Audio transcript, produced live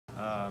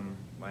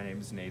My name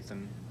is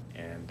Nathan,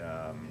 and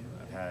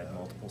I've had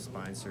multiple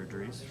spine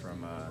surgeries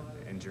from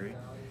injury,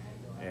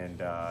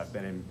 and I've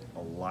been in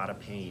a lot of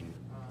pain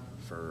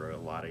for a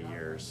lot of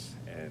years,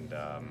 and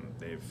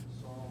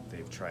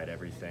they've tried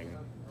everything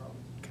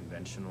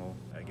conventional,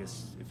 I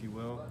guess, if you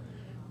will,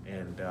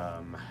 and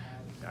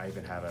I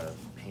even have a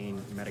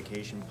pain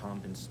medication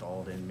pump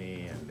installed in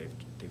me, and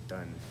they've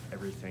done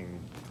everything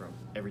from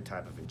every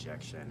type of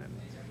injection, and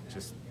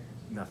just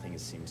nothing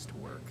seems to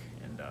work.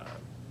 And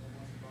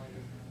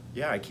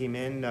yeah, I came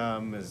in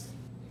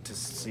to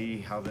see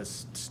how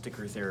this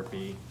sticker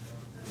therapy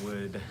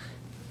would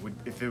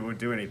if it would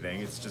do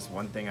anything. It's just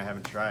one thing I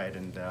haven't tried,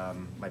 and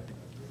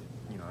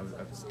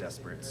I was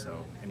desperate,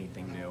 so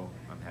anything new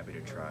I'm happy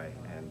to try.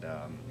 And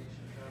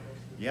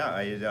yeah,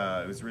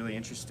 it was really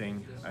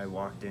interesting. I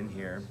walked in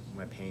here,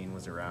 my pain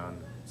was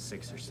around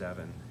 6 or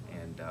 7,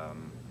 and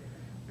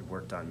it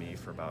worked on me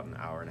for about an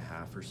hour and a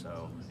half or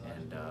so,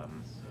 and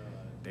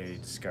they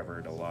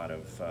discovered a lot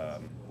of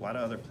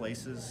other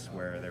places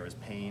where there was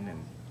pain,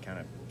 and kind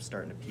of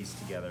starting to piece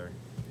together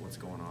what's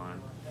going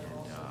on.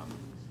 And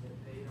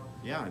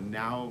yeah,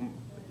 now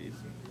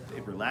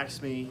it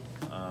relaxed me.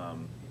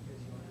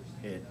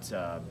 It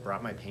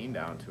brought my pain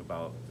down to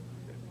about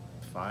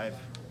 5,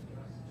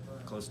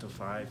 close to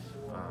 5,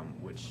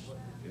 which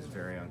is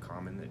very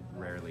uncommon. It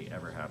rarely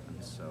ever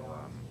happens. So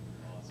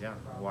yeah,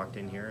 I walked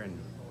in here and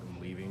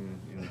I'm leaving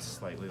in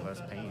slightly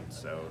less pain.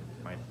 So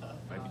might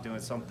be doing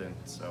something.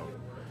 So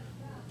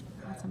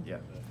Awesome. yeah.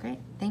 Great.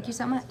 Thank you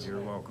so much.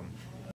 You're welcome.